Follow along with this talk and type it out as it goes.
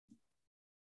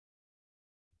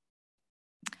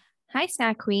Hi,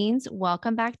 snack queens.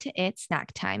 Welcome back to It's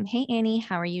Snack Time. Hey, Annie,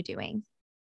 how are you doing?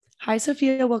 Hi,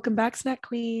 Sophia. Welcome back, Snack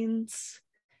Queens.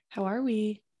 How are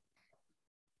we?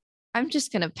 I'm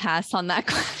just gonna pass on that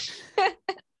question.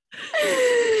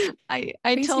 I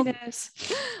told Craziness.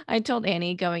 I told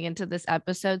Annie going into this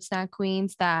episode, Snack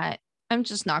Queens, that I'm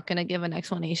just not gonna give an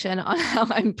explanation on how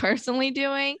I'm personally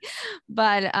doing,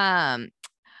 but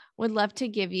would love to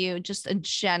give you just a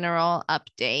general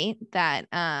update that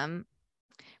I'm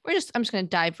just going to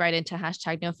dive right into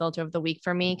hashtag no filter of the week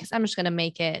for me because I'm just going to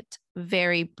make it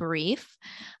very brief.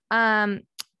 Um,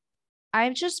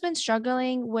 I've just been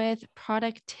struggling with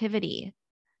productivity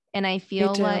and I Me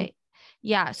feel too. like,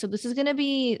 yeah, so this is going to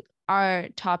be our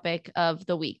topic of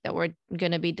the week that we're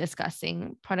going to be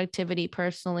discussing productivity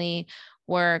personally,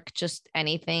 work, just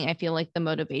anything. I feel like the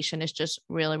motivation is just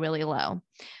really, really low.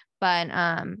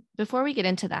 But before we get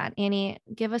into that, Annie,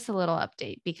 give us a little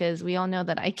update because we all know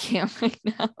that I can't right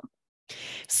now.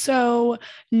 So,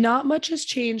 not much has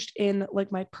changed in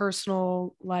like my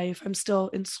personal life. I'm still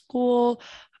in school.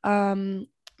 I'm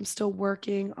still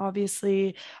working,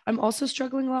 obviously. I'm also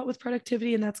struggling a lot with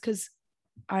productivity, and that's because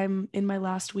I'm in my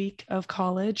last week of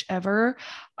college ever.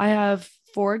 I have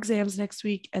 4 exams next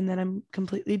week and then I'm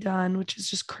completely done, which is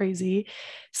just crazy.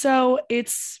 So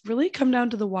it's really come down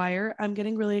to the wire. I'm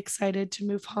getting really excited to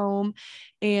move home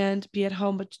and be at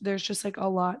home, but there's just like a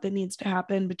lot that needs to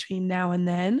happen between now and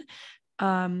then.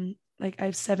 Like I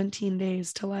have 17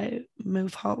 days till I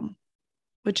move home,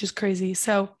 which is crazy.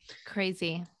 So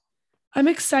Crazy. I'm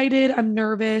excited. I'm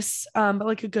nervous, but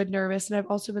like a good nervous. And I've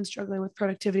also been struggling with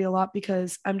productivity a lot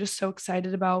because I'm just so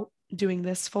excited about doing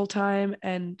this full time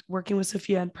and working with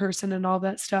Sophia in person and all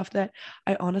that stuff that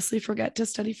I honestly forget to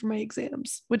study for my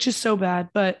exams, which is so bad,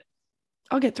 but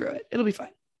I'll get through it. It'll be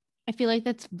fine. I feel like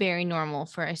that's very normal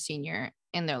for a senior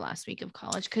in their last week of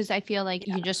college because I feel like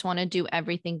you Yeah. just want to do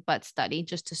everything but study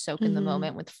just to soak in the Hmm.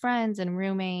 moment with friends and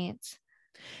roommates.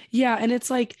 Yeah. And it's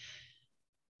like,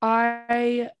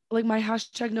 I like my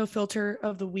hashtag no filter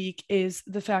of the week is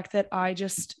the fact that I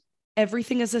just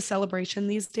everything is a celebration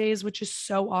these days, which is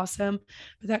so awesome.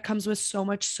 But that comes with so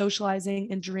much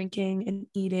socializing and drinking and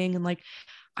eating. And like,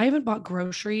 I haven't bought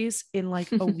groceries in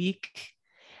like a week.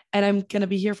 And I'm going to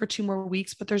be here for 2 more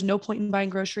weeks, but there's no point in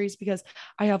buying groceries because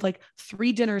I have like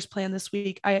 3 dinners planned this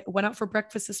week. I went out for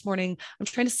breakfast this morning. I'm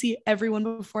trying to see everyone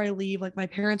before I leave. Like, my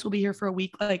parents will be here for a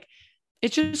week. Like,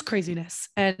 it's just craziness.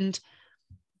 And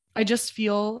I just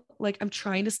feel like I'm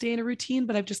trying to stay in a routine,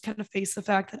 but I've just kind of faced the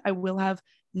fact that I will have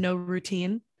no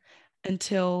routine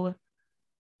until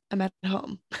I'm at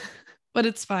home. But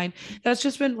it's fine. That's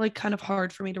just been like kind of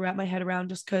hard for me to wrap my head around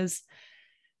just because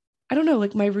I don't know,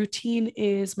 like my routine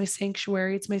is my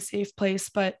sanctuary, it's my safe place,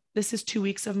 but this is 2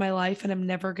 weeks of my life and I'm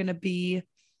never going to be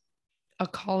a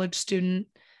college student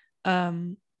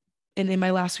and in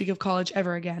my last week of college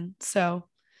ever again. So,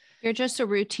 You're just a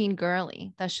routine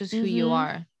girly. That's just who you mm-hmm.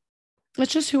 are.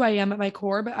 It's just who I am at my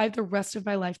core, but I have the rest of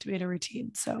my life to be in a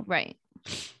routine. So, Right.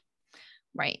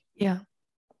 Right. yeah.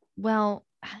 Well,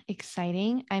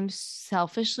 exciting. I'm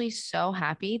selfishly so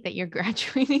happy that you're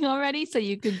graduating already so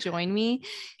you could join me in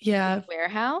the Yeah.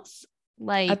 warehouse.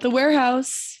 At the Like,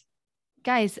 warehouse.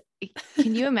 guys,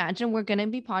 can you imagine? We're going to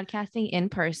be podcasting in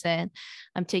person.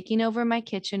 I'm taking over my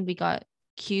kitchen. We got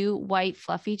cute white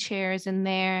fluffy chairs in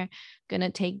there. Going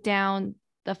to take down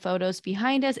the photos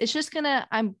behind us. It's just going to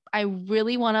I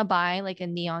really want to buy like a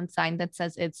neon sign that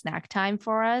says it's snack time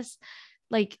for us.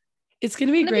 Like It's going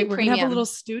to it's be going to be great. We're going to have a little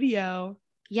premium. studio.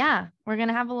 Yeah, we're going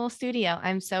to have a little studio.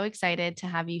 I'm so excited to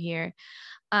have you here.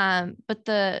 But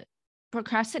the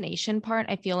procrastination part,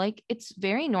 I feel like it's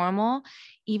very normal.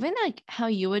 Even like how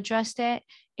you addressed it,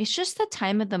 it's just the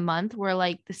time of the month where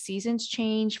like the seasons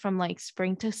change from like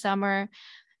spring to summer.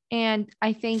 And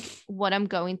I think what I'm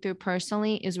going through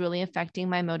personally is really affecting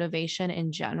my motivation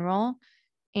in general.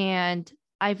 And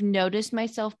I've noticed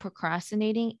myself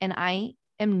procrastinating, and I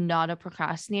am not a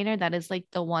procrastinator. That is like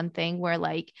the one thing where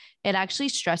like it actually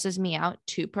stresses me out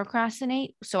to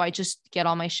procrastinate. So I just get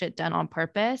all my shit done on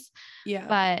purpose. Yeah.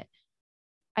 But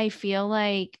I feel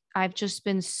like I've just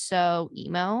been so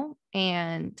emo,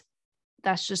 and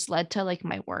that's just led to like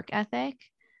my work ethic.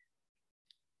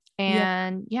 Yeah.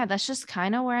 And yeah, that's just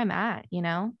kind of where I'm at, you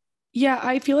know? Yeah.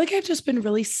 I feel like I've just been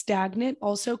really stagnant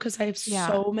also because I have Yeah.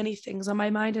 so many things on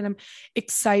my mind and I'm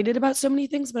excited about so many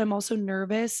things, but I'm also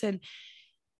nervous. And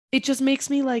it just makes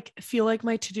me like feel like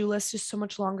my to do list is so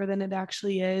much longer than it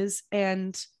actually is.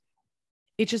 And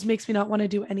it just makes me not want to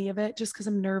do any of it just because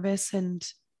I'm nervous and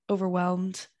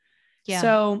overwhelmed. Yeah.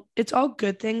 So it's all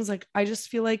good things. Like, I just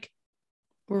feel like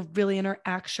we're really in our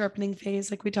axe sharpening phase,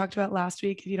 like we talked about last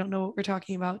week. If you don't know what we're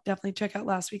talking about, definitely check out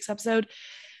last week's episode.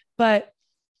 but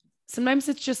sometimes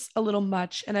it's just a little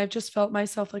much. And I've just felt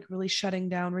myself like really shutting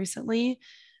down recently.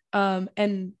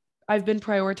 And I've been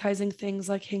prioritizing things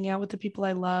like hanging out with the people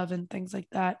I love and things like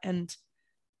that. And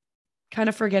kind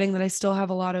of forgetting that I still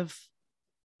have a lot of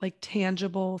like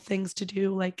tangible things to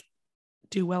do, like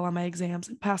do well on my exams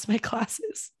and pass my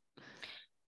classes.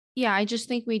 Yeah, I just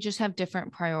think we just have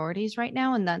different priorities right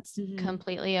now, and that's Mm-hmm.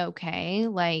 completely okay.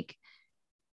 Like,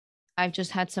 I've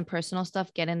just had some personal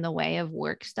stuff get in the way of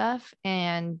work stuff.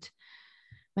 And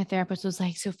my therapist was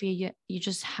like, Sophia, you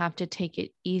just have to take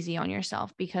it easy on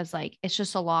yourself because, like, it's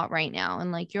just a lot right now.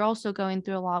 And, like, you're also going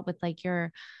through a lot with, like,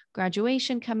 your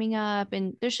graduation coming up,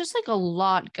 and there's just, like, a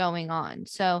lot going on.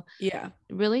 So, Yeah.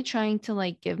 really trying to,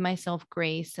 like, give myself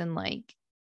grace and, like,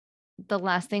 the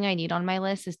last thing I need on my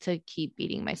list is to keep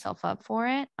beating myself up for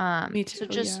it. Me So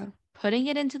too. just Yeah. putting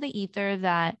it into the ether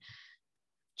that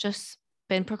just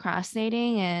been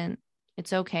procrastinating and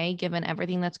it's okay given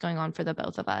everything that's going on for the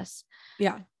both of us.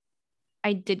 Yeah.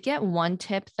 I did get one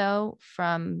tip though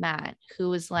from Matt, who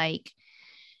was like,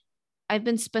 I've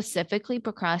been specifically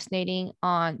procrastinating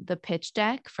on the pitch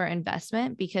deck for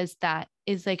investment because that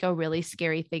is like a really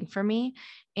scary thing for me.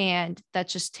 And that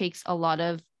just takes a lot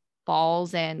of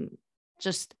balls and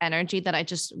just energy that I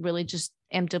just really just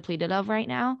am depleted of right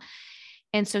now.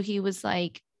 And so he was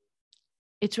like,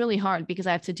 it's really hard because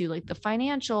I have to do like the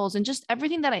financials and just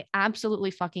everything that I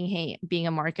absolutely fucking hate being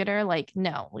a marketer. Like,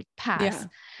 no, like pass. Yeah.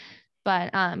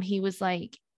 But he was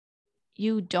like,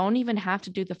 you don't even have to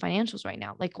do the financials right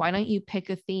now. Like, why don't you pick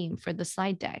a theme for the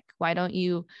slide deck? Why don't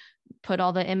you put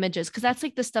all the images? Because that's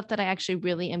like the stuff that I actually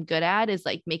really am good at is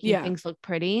like making Yeah. things look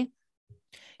pretty.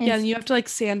 Yeah. And And you have to like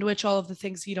sandwich all of the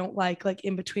things you don't like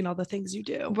in between all the things you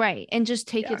do. right. And just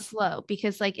take it Yeah. slow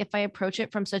because like if I approach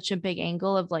it from such a big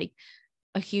angle of like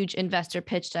a huge investor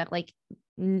pitch deck, like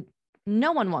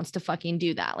no one wants to fucking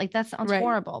do that. Like that sounds Right.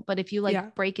 horrible. But if you like Yeah.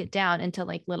 break it down into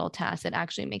like little tasks, it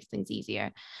actually makes things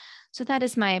easier. So that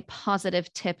is my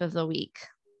positive tip of the week.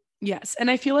 Yes. And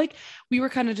I feel like we were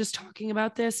kind of just talking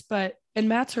about this, but, and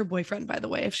Matt's her boyfriend, by the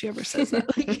way, if she ever says that,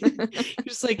 like,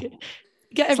 just like,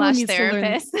 yeah, everyone Slash needs to learn.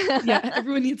 therapist. Yeah.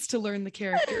 Everyone needs to learn the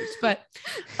characters.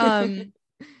 Um,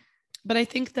 but I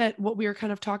think that what we were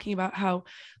kind of talking about, how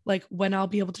like when I'll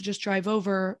be able to just drive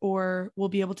over or we'll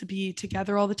be able to be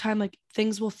together all the time, like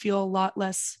things will feel a lot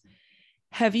less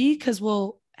heavy because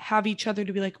we'll have each other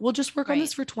to be like, we'll just work on Right.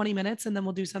 this for 20 minutes and then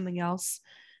we'll do something else.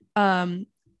 And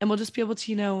we'll just be able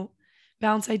to,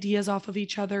 bounce ideas off of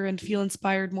each other and feel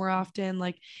inspired more often.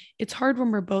 Like it's hard when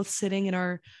we're both sitting in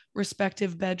our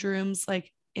respective bedrooms,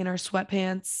 like in our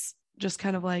sweatpants, just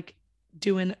kind of like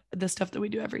doing the stuff that we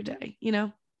do every day,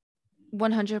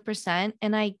 100%.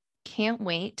 And I can't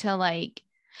wait to like,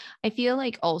 I feel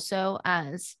like also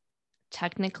as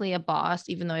technically a boss,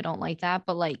 even though I don't like that,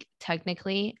 but like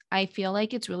technically, I feel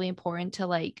like it's really important to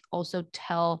like also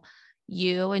tell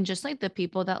you and just like the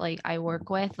people that like I work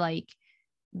with, like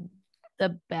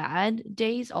the bad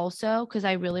days also, because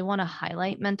I really want to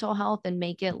highlight mental health and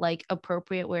make it like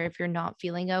appropriate where if you're not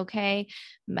feeling okay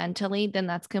mentally, then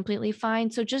that's completely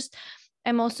fine. So just,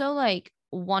 I'm also like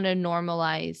want to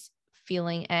normalize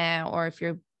feeling or if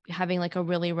you're having like a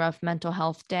really rough mental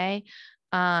health day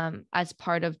as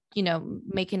part of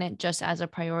making it just as a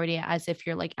priority as if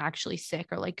you're like actually sick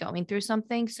or like going through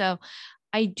something. So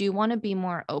I do want to be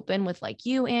more open with like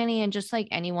you, Annie, and just like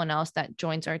anyone else that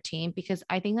joins our team because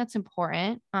I think that's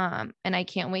important. And I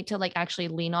can't wait to like actually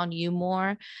lean on you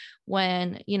more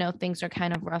when, things are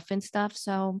kind of rough and stuff.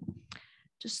 So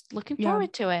just looking Yeah.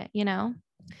 forward to it.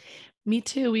 Me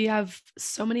too. We have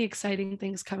so many exciting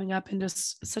things coming up and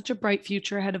just such a bright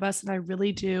future ahead of us. And I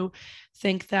really do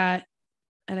think that,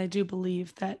 and I do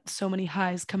believe that so many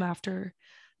highs come after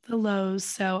the lows.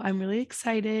 So I'm really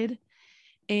excited.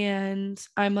 And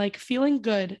I'm like feeling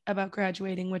good about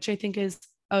graduating, which I think is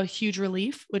a huge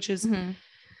relief, which is Mm-hmm.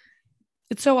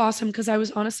 it's so awesome because I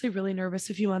was honestly really nervous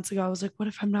a few months ago. I was like, what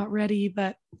if I'm not ready?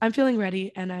 But I'm feeling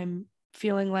ready and I'm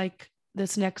feeling like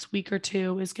this next week or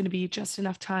two is going to be just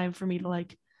enough time for me to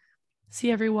like see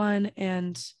everyone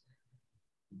and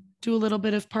do a little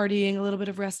bit of partying, a little bit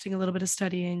of resting, a little bit of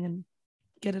studying and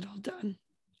get it all done.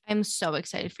 I'm so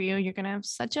excited for you. You're going to have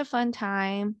such a fun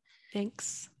time.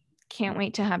 Thanks. Can't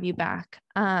wait to have you back.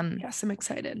 Yes, I'm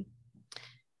excited.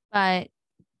 But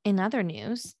in other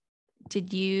news,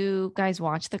 did you guys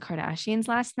watch the Kardashians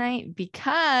last night?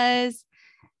 Because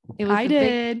it was I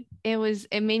did.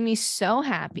 it made me so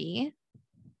happy.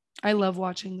 I love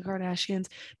watching the Kardashians.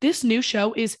 This new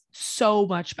show is so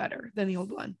much better than the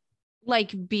old one.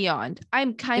 Like beyond.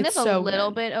 I'm kind It's of a so little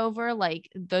good. bit over like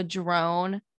the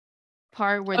drone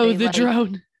part where Oh, they the like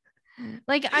drone.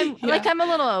 Like I'm Yeah. I'm a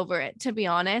little over it, to be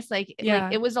honest. Like Yeah.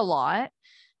 it was a lot.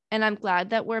 And I'm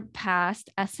glad that we're past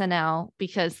SNL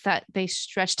because that they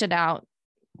stretched it out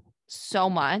so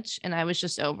much and I was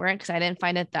just over it because I didn't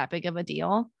find it that big of a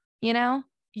deal, you know?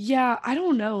 Yeah, I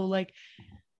don't know. Like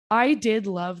I did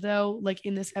love though, like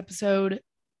in this episode,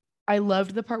 I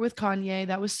loved the part with Kanye.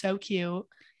 That was so cute.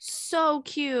 So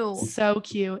cute. So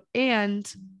cute. And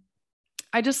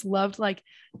I just loved like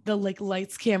the like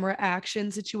lights, camera,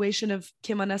 action situation of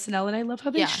Kim on SNL. And I love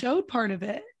how they Yeah. showed part of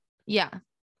it. Yeah.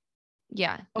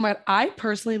 Yeah. Oh my God. I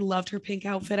personally loved her pink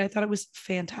outfit. I thought it was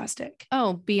fantastic.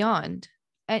 Oh, beyond.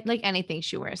 Like anything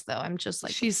she wears, though. I'm just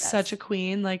like She's obsessed. such a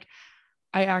queen. Like,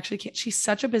 I actually can't. She's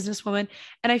such a businesswoman.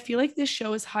 And I feel like this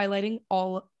show is highlighting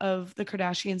all of the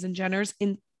Kardashians and Jenners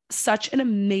in such an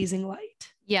amazing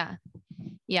light. Yeah.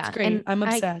 Yeah. It's great. I'm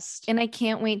obsessed. I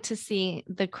can't wait to see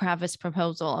the Kravis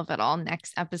proposal of it all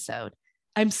next episode.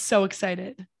 I'm so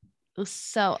excited.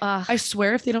 So I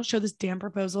swear if they don't show this damn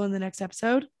proposal in the next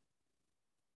episode,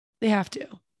 they have to.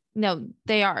 No,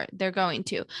 they're going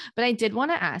to. But I did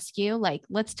want to ask you, like,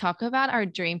 let's talk about our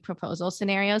dream proposal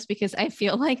scenarios because I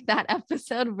feel like that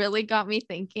episode really got me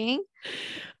thinking.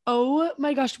 Oh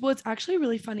my gosh. Well, it's actually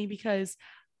really funny because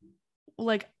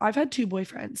like I've had 2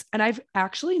 boyfriends and I've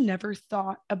actually never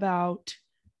thought about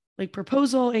like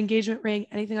proposal, engagement ring,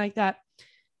 anything like that.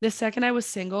 The second I was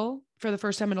single for the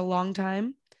first time in a long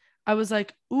time, I was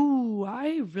like, ooh,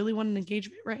 I really want an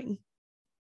engagement ring.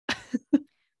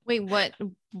 Wait, what?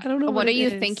 I don't know What are you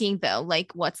is. thinking though?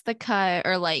 Like, what's the cut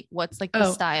or like what's like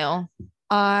the style?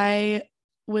 I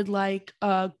would like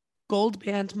a gold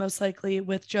band, most likely,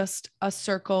 with just a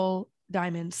circle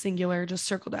diamond, singular, just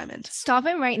circle diamond. Stop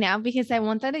it right now because I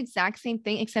want that exact same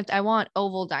thing, except I want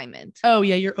oval diamond. Oh,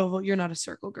 yeah, you're oval. You're not a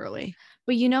circle girly.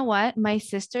 But you know what? My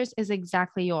sister's is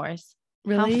exactly yours.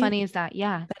 Really? How funny is that?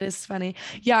 Yeah. That is funny.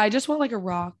 Yeah, I just want like a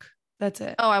rock. That's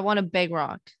it. Oh, I want a big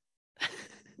rock.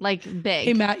 Like big.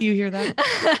 Hey, Matt, you hear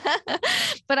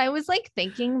that? But I was like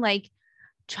thinking like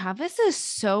Travis is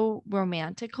so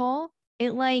romantical.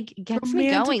 It like gets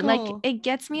me going. Like it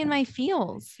gets me in my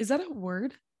feels. Is that a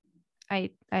word?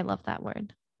 I love that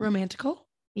word. Romantical?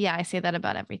 Yeah, I say that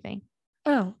about everything.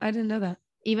 Oh, I didn't know that.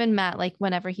 Even Matt, like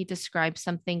whenever he describes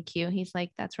something cute, he's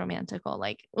like, that's romantical.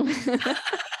 Like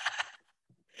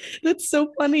that's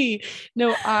so funny.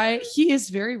 No, he is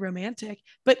very romantic.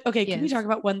 But okay, can we talk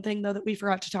about one thing though that we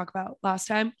forgot to talk about last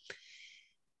time?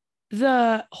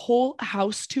 The whole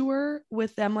house tour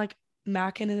with them like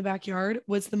macking in the backyard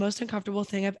was the most uncomfortable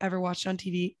thing I've ever watched on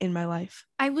TV in my life.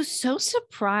 I was so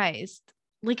surprised.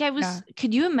 Like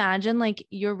could you imagine like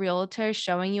your realtor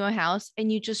showing you a house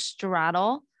and you just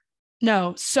straddle?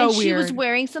 No, so weird. She was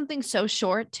wearing something so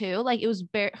short too. Like it was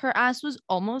her ass was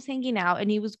almost hanging out and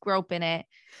he was groping it.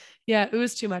 Yeah, it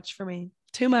was too much for me.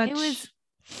 Too much. It was.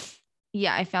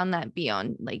 Yeah, I found that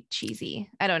beyond like cheesy.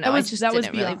 I don't know. I just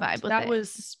didn't really vibe with it. That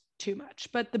was too much.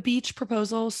 But the beach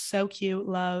proposal, so cute.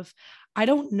 Love. I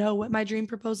don't know what my dream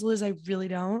proposal is. I really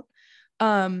don't.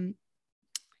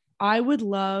 I would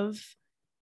love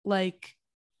like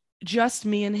just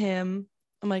me and him.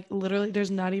 I'm like literally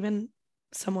there's not even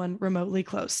someone remotely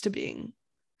close to being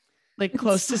like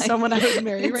close to someone I would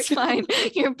marry. It's fine.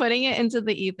 You're putting it into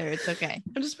the ether. It's okay.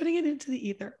 I'm just putting it into the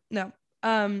ether. No.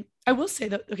 I will say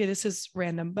that, okay, this is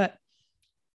random, but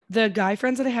the guy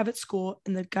friends that I have at school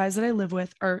and the guys that I live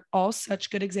with are all such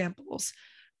good examples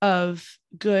of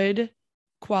good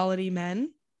quality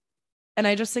men. And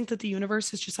I just think that the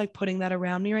universe is just like putting that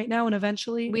around me right now. And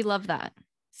eventually we love that.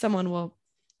 Someone will,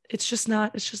 it's just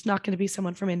not going to be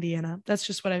someone from Indiana. That's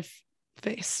just what I've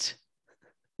faced.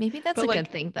 Maybe that's a good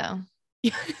thing though.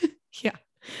 Yeah.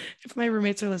 If my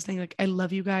roommates are listening, like I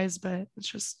love you guys, but it's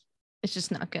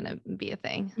just not gonna be a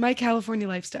thing. My California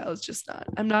lifestyle is just not.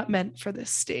 I'm not meant for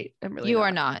this state. I'm really. You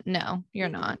are not. No, you're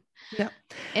not. No.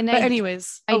 And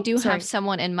anyways, I do have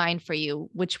someone in mind for you,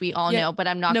 which we all know, but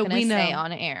I'm not gonna say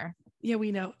on air. Yeah,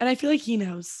 we know, and I feel like he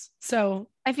knows. So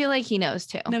I feel like he knows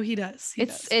too. No, he does.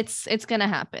 It's gonna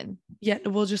happen. Yeah,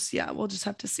 we'll just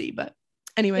have to see. But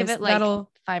anyways, give it like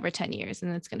that'll 5 or 10 years,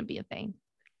 and it's gonna be a thing.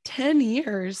 10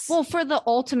 years. Well, for the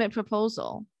ultimate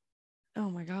proposal. Oh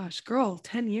my gosh, girl,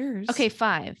 10 years. Okay,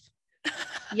 5.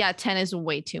 Yeah, 10 is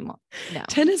way too much. No.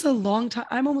 10 is a long time.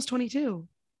 I'm almost 22.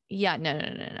 Yeah, no.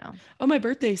 Oh, my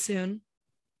birthday's soon.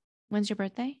 When's your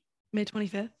birthday? May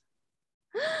 25th.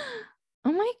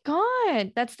 Oh my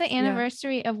God. That's the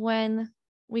anniversary of when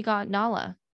we got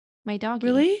Nala, my doggy.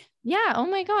 Really? Yeah. Oh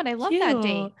my God. I love that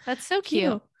date. That's so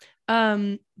cute.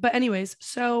 But anyways,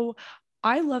 so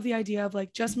I love the idea of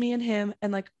like just me and him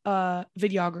and like a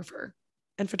videographer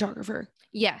and photographer.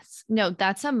 Yes. No,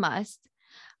 that's a must.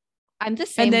 I'm the And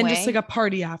same then way. just like a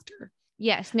party after.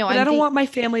 Yes. No, But I don't want my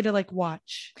family to like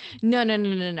watch. No.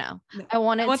 No. I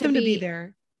want them to be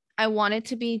there. I want it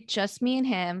to be just me and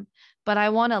him, but I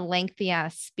want a lengthy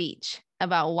ass speech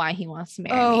about why he wants to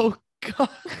marry me.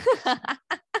 God.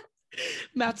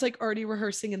 Matt's like already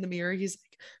rehearsing in the mirror. He's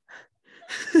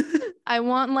like, I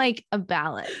want like a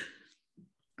ballad.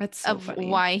 That's so of funny.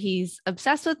 Why he's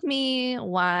obsessed with me.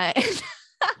 Why?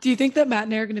 Do you think that Matt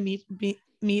and I are going to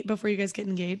meet before you guys get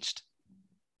engaged?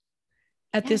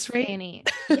 At this rate? Annie.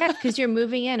 Yes, because you're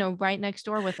moving in or right next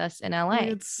door with us in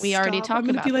LA. We already talked about this. I'm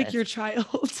going to be like your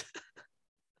child.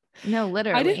 No,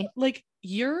 literally.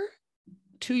 You're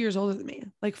 2 years older than me,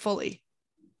 like fully.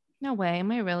 No way.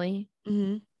 Am I really?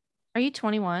 Mm-hmm. Are you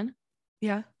 21?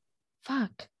 Yeah.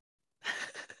 Fuck.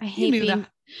 I hate being that.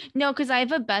 No, because I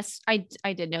have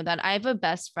I did know that. I have a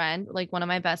best friend. Like one of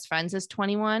my best friends is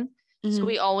 21. Mm-hmm. So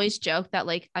we always joke that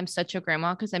like I'm such a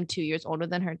grandma because I'm 2 years older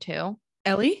than her too.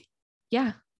 Ellie?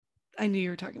 Yeah. I knew you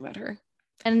were talking about her.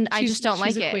 And I just don't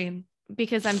like it queen.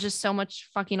 Because I'm just so much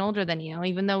fucking older than you,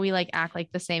 even though we like act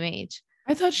like the same age.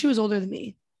 I thought she was older than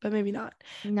me, but maybe not.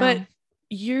 No. But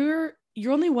you're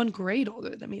only one grade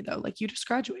older than me though. Like you just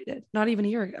graduated not even a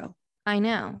year ago. I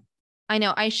know.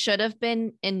 I should have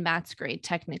been in Matt's grade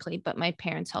technically, but my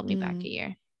parents held me back a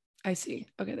year. I see.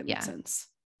 Okay, that makes sense.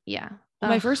 Yeah.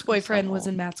 Well, my first boyfriend was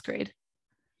in Matt's grade.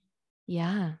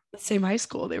 Yeah. The same high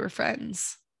school. They were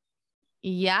friends.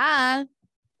 Yeah.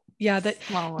 Yeah.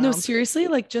 No, seriously,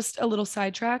 like just a little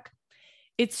sidetrack.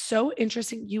 It's so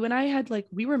interesting. You and I had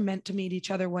we were meant to meet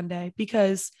each other one day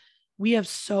because we have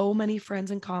so many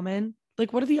friends in common.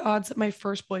 Like, what are the odds that my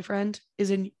first boyfriend is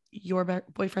in your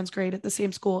boyfriend's grade at the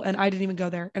same school and I didn't even go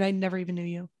there and I never even knew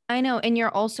you? I know. And you're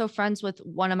also friends with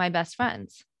one of my best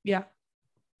friends. Yeah.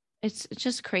 It's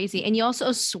just crazy. And you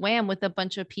also swam with a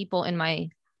bunch of people on my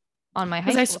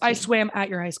high school. I swam at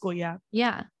your high school. Yeah.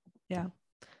 Yeah. Yeah.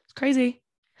 It's crazy.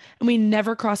 And we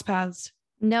never crossed paths.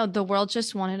 No, the world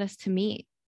just wanted us to meet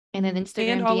in an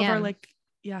Instagram and all DM. of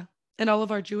our and all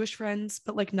of our Jewish friends,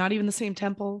 but not even the same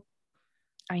temple.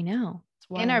 I know.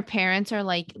 And our parents are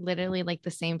literally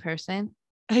the same person.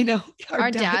 I know.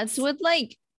 Our dads would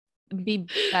be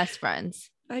best friends.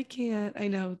 I can't. I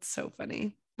know. It's so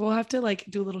funny. We'll have to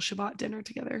do a little Shabbat dinner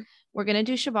together. We're going to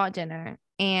do Shabbat dinner.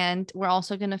 And we're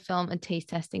also going to film a taste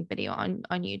testing video on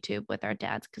YouTube with our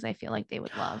dads because I feel like they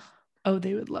would love. Oh,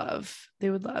 they would love. They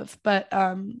would love. But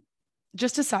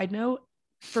just a side note,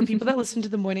 for people that listen to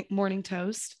the morning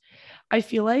toast, I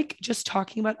feel like just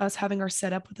talking about us having our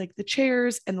setup with the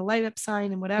chairs and the light up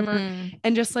sign and whatever,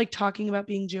 and just talking about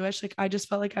being Jewish, I just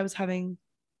felt like I was having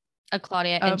a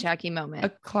Claudia and Jackie moment. A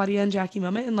Claudia and Jackie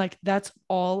moment. And that's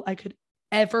all I could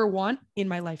ever want in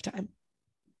my lifetime.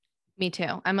 Me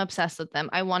too. I'm obsessed with them.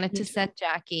 I wanted to send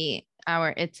Jackie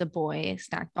our It's a Boy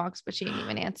snack box, but she didn't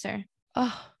even answer.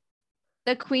 Oh.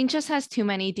 The queen just has too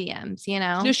many DMs, you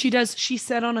know? No, she does. She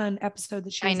said on an episode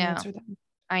that she doesn't answer them.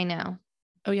 I know.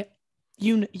 Oh, yeah.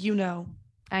 You know.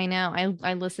 I know.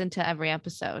 I listened to every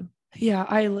episode. Yeah.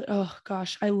 Oh,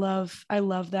 gosh. I love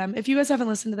them. If you guys haven't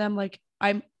listened to them,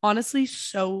 I'm honestly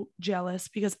so jealous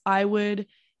because I would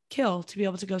kill to be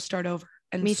able to go start over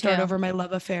and start over my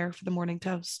love affair for the morning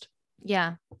toast.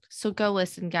 Yeah. So go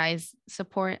listen, guys.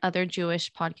 Support other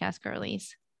Jewish podcast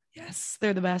girlies. Yes,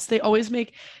 they're the best. They always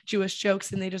make Jewish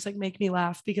jokes and they just make me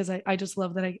laugh because I just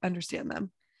love that I understand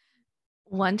them.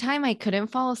 One time I couldn't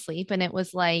fall asleep and it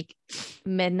was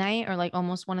midnight or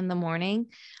almost 1 a.m.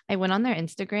 I went on their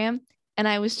Instagram and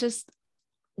I was just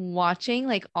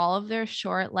watching all of their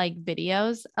short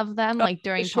videos of them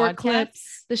during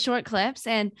podcasts, the short clips.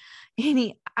 And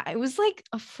I was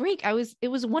a freak. It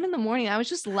was 1 a.m. I was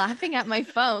just laughing at my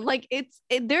phone.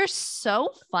 They're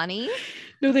so funny.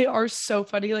 No, they are so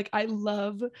funny. I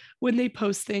love when they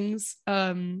post things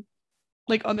on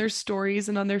their stories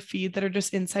and on their feed that are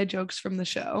just inside jokes from the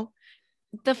show.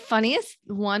 The funniest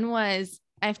one was,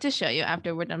 I have to show you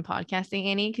after we're done podcasting,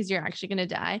 Annie, because you're actually going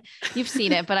to die. You've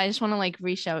seen it, but I just want to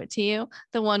re-show it to you.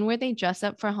 The one where they dress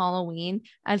up for Halloween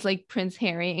as Prince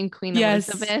Harry and Queen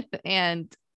Elizabeth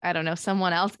and I don't know,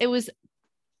 someone else. It was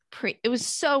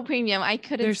so premium. I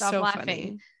couldn't stop laughing.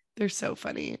 Funny. They're so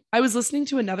funny. I was listening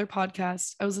to another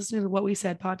podcast. I was listening to the What We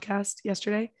Said podcast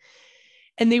yesterday.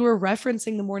 And they were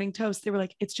referencing the morning toast. They were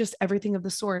like, it's just everything of the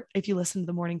sort if you listen to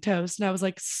the morning toast. And I was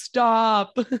like,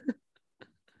 stop.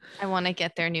 I want to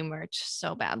get their new merch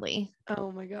so badly.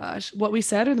 Oh my gosh. What We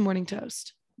Said or the morning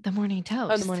toast? The morning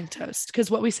toast. Oh, the morning toast.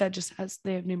 Because What We Said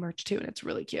they have new merch too. And it's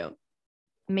really cute.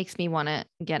 It makes me want to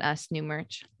get us new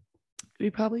merch. We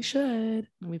probably should.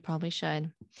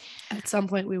 At some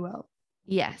point we will.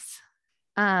 Yes.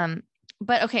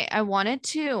 But okay, I wanted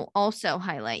to also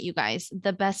highlight, you guys,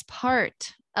 the best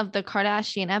part of the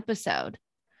Kardashian episode.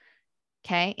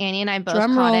 Okay, Annie and I both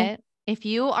Drum caught roll. it. If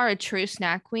you are a true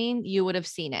snack queen, you would have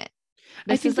seen it.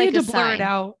 I This think is they like had a to blur it sign.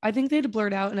 out. I think they had to blur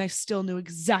it out, and I still knew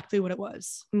exactly what it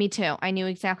was. Me too. I knew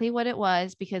exactly what it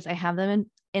was because I have them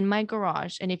in my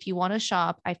garage. And if you want to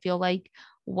shop, I feel like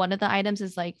one of the items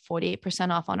is like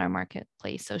 48% off on our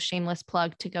marketplace. So shameless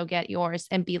plug to go get yours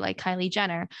and be like Kylie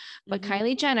Jenner. But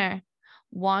Kylie Jenner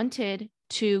wanted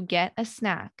to get a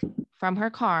snack from her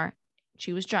car.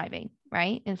 She was driving,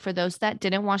 right? And for those that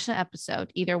didn't watch the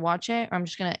episode, either watch it or I'm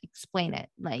just going to explain it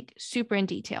like super in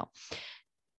detail.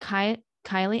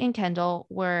 Kylie and Kendall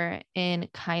were in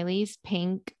Kylie's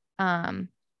pink,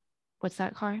 what's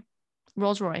that car?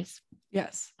 Rolls Royce.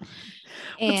 Yes.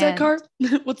 What's that And car?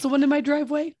 What's the one in my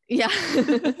driveway? yeah,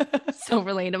 so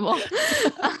relatable.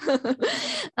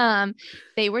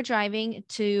 They were driving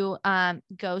to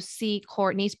go see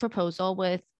Courtney's proposal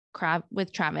with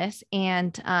Travis,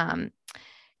 and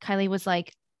Kylie was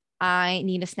like, "I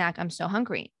need a snack. I'm so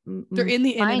hungry." They're in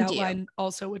the Mind In-N-Out you, line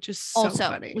also, which is so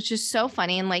funny. which is so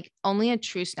funny, and like only a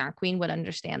true snack queen would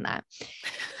understand that.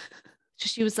 So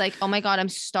she was like, "Oh my God, I'm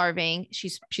starving."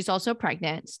 She's also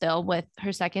pregnant still with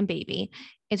her second baby.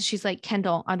 And she's like,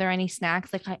 "Kendall, are there any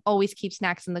snacks? Like I always keep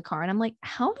snacks in the car." And I'm like,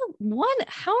 how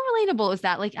relatable is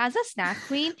that? Like as a snack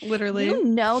queen, Literally. you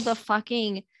know the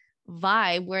fucking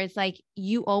vibe where it's like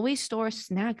you always store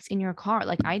snacks in your car.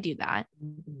 Like I do that,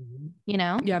 you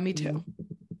know? Yeah, me too.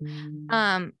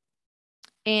 And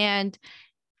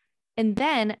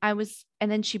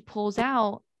then she pulls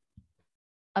out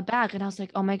a bag and I was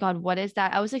like, oh my God, what is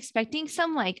that? I was expecting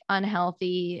some like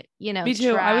unhealthy, Me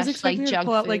too. trash, I was expecting like her to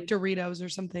pull out food. like Doritos or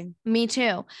something. Me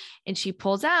too. And she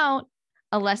pulls out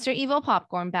a lesser evil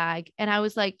popcorn bag. And I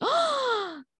was like,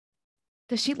 oh,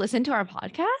 does she listen to our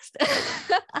podcast?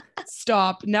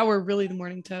 Stop. Now we're really the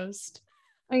morning toast.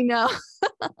 I know.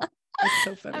 That's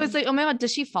so funny. I was like, oh my God,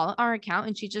 does she follow our account?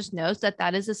 And she just knows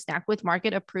that is a Snack with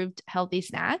Market approved healthy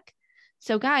snack.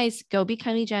 So guys, go be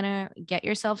Kylie Jenner, get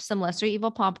yourself some lesser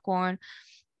evil popcorn.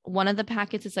 One of the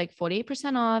packets is like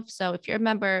 48% off. So if you're a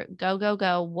member, go, go,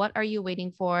 go. What are you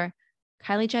waiting for?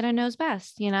 Kylie Jenner knows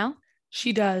best, you know?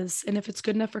 She does. And if it's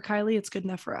good enough for Kylie, it's good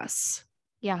enough for us.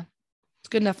 Yeah. It's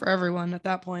good enough for everyone at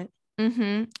that point.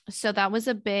 So that was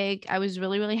I was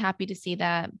really, really happy to see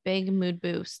that big mood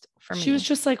boost for me. She was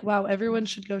just like, wow, everyone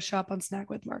should go shop on Snack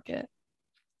with Market.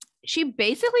 She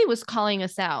basically was calling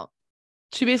us out.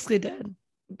 She basically did.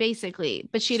 Basically,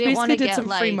 but she didn't want to get some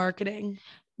like free marketing.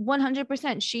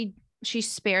 100%. She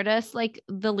spared us like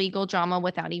the legal drama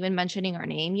without even mentioning our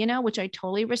name, you know, which I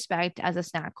totally respect as a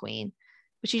snack queen.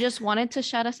 But she just wanted to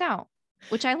shut us out,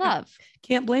 which I love.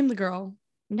 Can't blame the girl.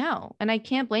 No, and I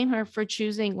can't blame her for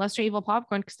choosing lesser evil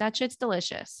popcorn because that shit's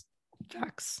delicious.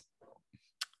 Facts.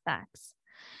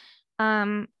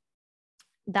 That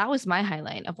was my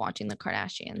highlight of watching the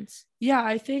Kardashians. Yeah,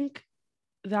 I think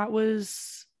that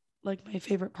was like my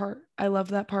favorite part. I love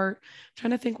that part. I'm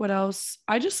trying to think what else.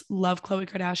 I just love Khloe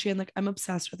Kardashian. Like I'm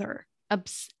obsessed with her.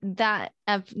 That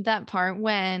part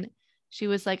when she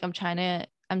was like, I'm trying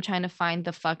to find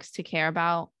the fucks to care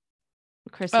about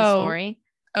Chris's story.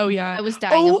 Oh yeah. I was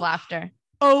dying of laughter.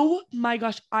 Oh my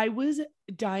gosh. I was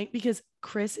dying because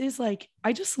Chris is like,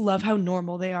 I just love how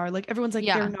normal they are. Like everyone's like,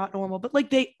 they're not normal, but like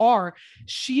they are.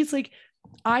 She's like,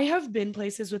 I have been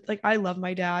places with like, I love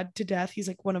my dad to death. He's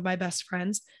like one of my best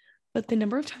friends. But the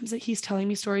number of times that he's telling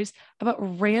me stories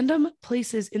about random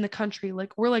places in the country,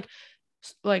 like we're like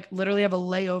literally have a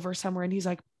layover somewhere. And he's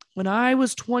like, when I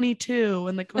was 22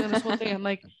 and like going on this whole thing, I'm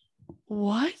like,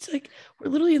 what? Like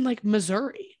we're literally in like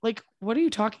Missouri. Like, what are you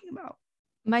talking about?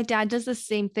 My dad does the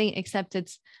same thing, except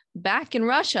it's back in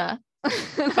Russia.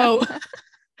 Oh,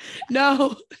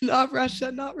 no, not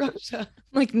Russia.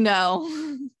 Like, no.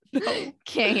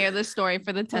 Can't hear the story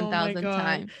for the 10,000th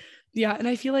time. Yeah. And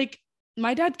I feel like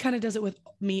my dad kind of does it with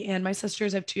me and my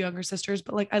sisters. I have two younger sisters,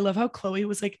 but like, I love how Khloe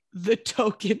was like the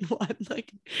token one.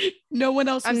 Like no one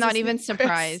else. I'm not even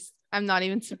surprised.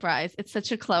 It's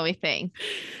such a Khloe thing.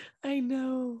 I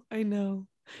know.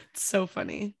 It's so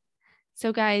funny.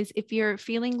 So guys, if you're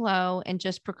feeling low and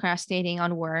just procrastinating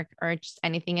on work or just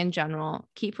anything in general,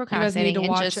 keep procrastinating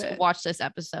and just watch this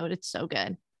episode. It's so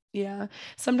good. Yeah.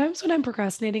 Sometimes when I'm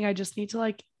procrastinating, I just need to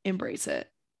like embrace it.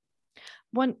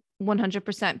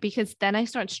 100%, because then I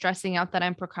start stressing out that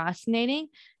I'm procrastinating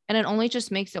and it only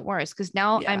just makes it worse because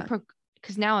now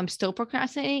I'm still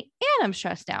procrastinating and I'm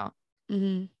stressed out.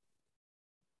 Mm-hmm.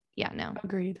 Yeah, no.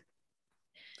 Agreed.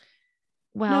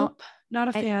 Well, nope, not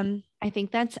a fan. I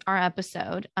think that's our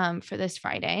episode for this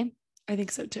Friday. I think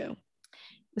so too.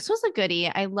 This was a goodie.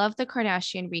 I love the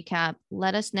Kardashian recap.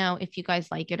 Let us know if you guys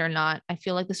like it or not. I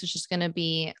feel like this is just going to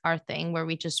be our thing where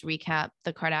we just recap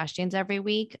the Kardashians every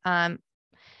week.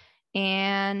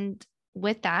 And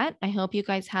with that, I hope you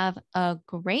guys have a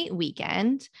great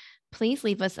weekend. Please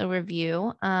leave us a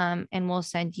review, and we'll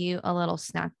send you a little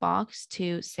snack box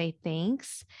to say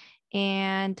thanks.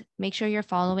 And make sure you're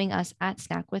following us at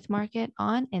Snack with Market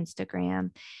on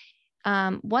Instagram.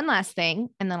 One last thing,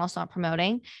 and then I'll stop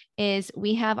promoting, is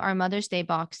we have our Mother's Day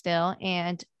box still.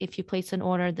 And if you place an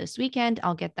order this weekend,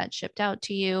 I'll get that shipped out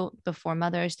to you before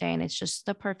Mother's Day. And it's just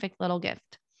the perfect little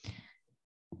gift.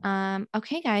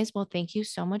 Okay, guys. Well, thank you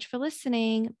so much for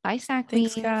listening. Bye, Snack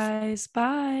Thanks, Queens. guys.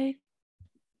 Bye.